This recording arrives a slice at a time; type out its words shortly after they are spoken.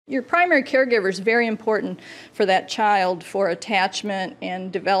Your primary caregiver is very important for that child for attachment and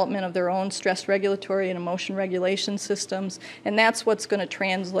development of their own stress regulatory and emotion regulation systems, and that's what's going to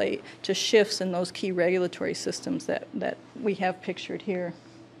translate to shifts in those key regulatory systems that we have pictured here.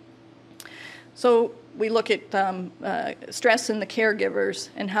 So we look at stress in the caregivers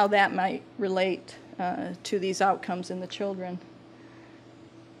and how that might relate to these outcomes in the children.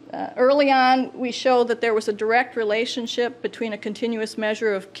 Early on, we showed that there was a direct relationship between a continuous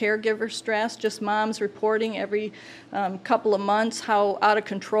measure of caregiver stress, just moms reporting every couple of months how out of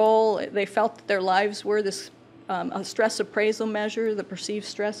control they felt that their lives were, this a stress appraisal measure, the perceived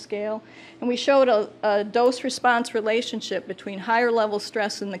stress scale. And we showed a dose-response relationship between higher level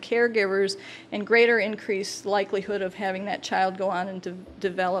stress in the caregivers and greater increased likelihood of having that child go on and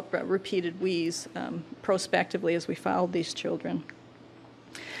develop repeated wheeze prospectively as we followed these children.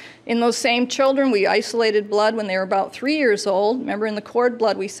 In those same children, we isolated blood when they were about 3 years old. Remember, in the cord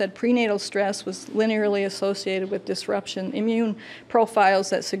blood, we said prenatal stress was linearly associated with disruption, immune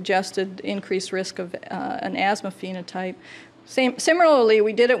profiles that suggested increased risk of an asthma phenotype. Similarly,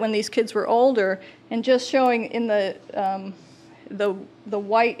 we did it when these kids were older, and just showing in the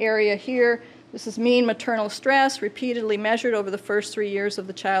white area here, this is mean maternal stress, repeatedly measured over the first 3 years of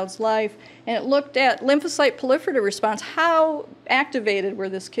the child's life. And it looked at lymphocyte proliferative response. How activated were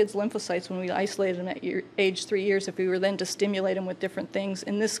this kid's lymphocytes when we isolated them at age 3 years if we were then to stimulate them with different things,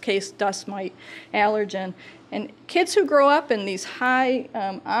 in this case, dust mite allergen. And kids who grow up in these high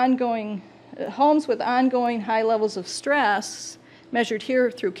ongoing homes with ongoing high levels of stress, measured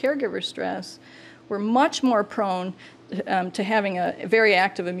here through caregiver stress, were much more prone to having a very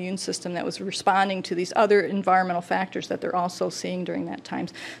active immune system that was responding to these other environmental factors that they're also seeing during that time.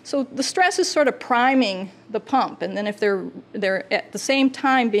 So the stress is sort of priming the pump, and then if they're at the same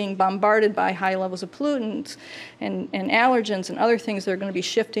time being bombarded by high levels of pollutants and allergens and other things that are going to be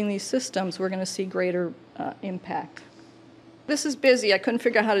shifting these systems, we're going to see greater impact. This is busy. I couldn't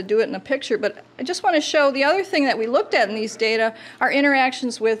figure out how to do it in a picture, but I just want to show the other thing that we looked at in these data are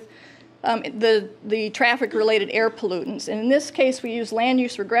interactions with the traffic-related air pollutants. And in this case, we use land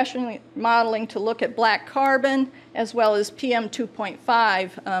use regression modeling to look at black carbon as well as PM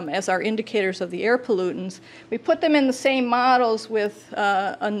 2.5 as our indicators of the air pollutants. We put them in the same models with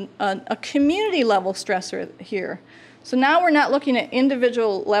a community-level stressor here. So now we're not looking at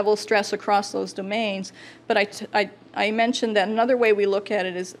individual level stress across those domains, but I mentioned that another way we look at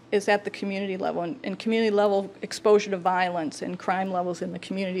it is at the community level, and community level exposure to violence and crime levels in the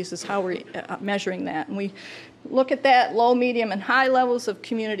communities is how we're measuring that. And we look at that low, medium, and high levels of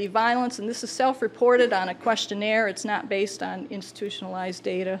community violence, and this is self-reported on a questionnaire. It's not based on institutionalized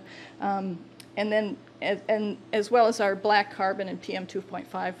data. And then, as well as our black carbon and PM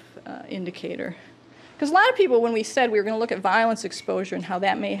 2.5 indicator. Because a lot of people, when we said we were going to look at violence exposure and how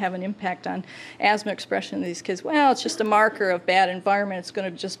that may have an impact on asthma expression in these kids, well, it's just a marker of bad environment. It's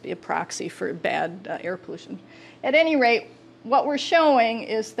going to just be a proxy for bad air pollution. At any rate, what we're showing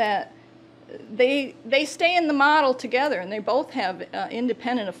is that they stay in the model together, and they both have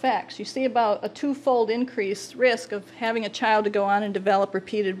independent effects. You see about a twofold increased risk of having a child to go on and develop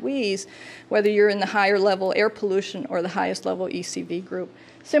repeated wheeze, whether you're in the higher level air pollution or the highest level ECV group.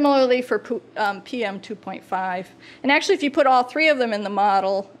 Similarly for PM 2.5. And actually, if you put all three of them in the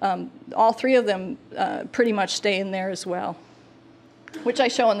model, all three of them pretty much stay in there as well, which I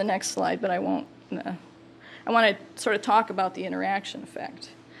show on the next slide, but I won't. I want to sort of talk about the interaction effect.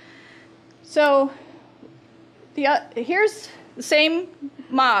 So here's the same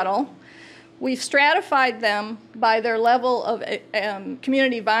model. We've stratified them by their level of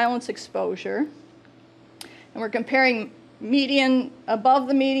community violence exposure, and we're comparing median, above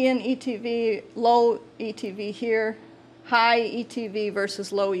the median ETV, low ETV here, high ETV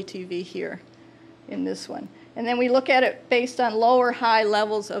versus low ETV here in this one. And then we look at it based on low or high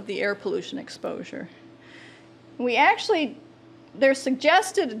levels of the air pollution exposure. We actually, there's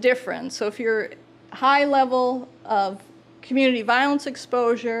suggested a difference. So if you're high level of community violence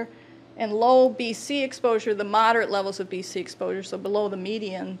exposure and low BC exposure, the moderate levels of BC exposure, so below the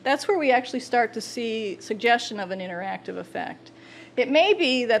median, that's where we actually start to see suggestion of an interactive effect. It may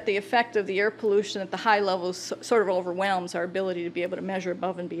be that the effect of the air pollution at the high levels sort of overwhelms our ability to be able to measure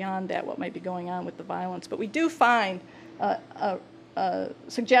above and beyond that what might be going on with the violence. But we do find a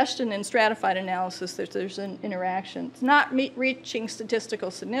suggestion in stratified analysis that there's an interaction. It's not reaching statistical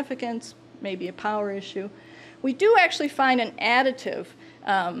significance, maybe a power issue. We do actually find an additive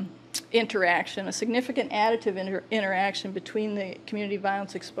interaction, a significant additive interaction between the community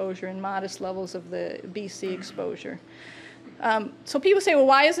violence exposure and modest levels of the BC exposure. So people say, well,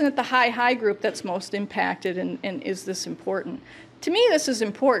 why isn't it the high group that's most impacted, and is this important? To me, this is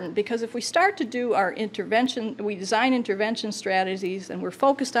important because if we start to do our intervention, we design intervention strategies and we're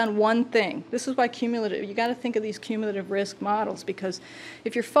focused on one thing. This is why cumulative, you got to think of these cumulative risk models, because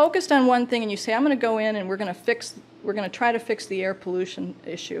if you're focused on one thing and you say, I'm going to go in and we're going to try to fix the air pollution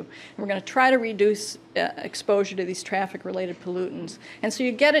issue, and we're going to try to reduce exposure to these traffic-related pollutants, and so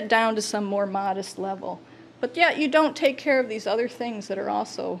you get it down to some more modest level. But yet you don't take care of these other things that are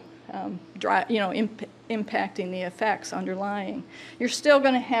also impacting the effects underlying. You're still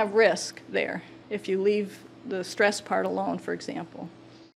going to have risk there if you leave the stress part alone, for example.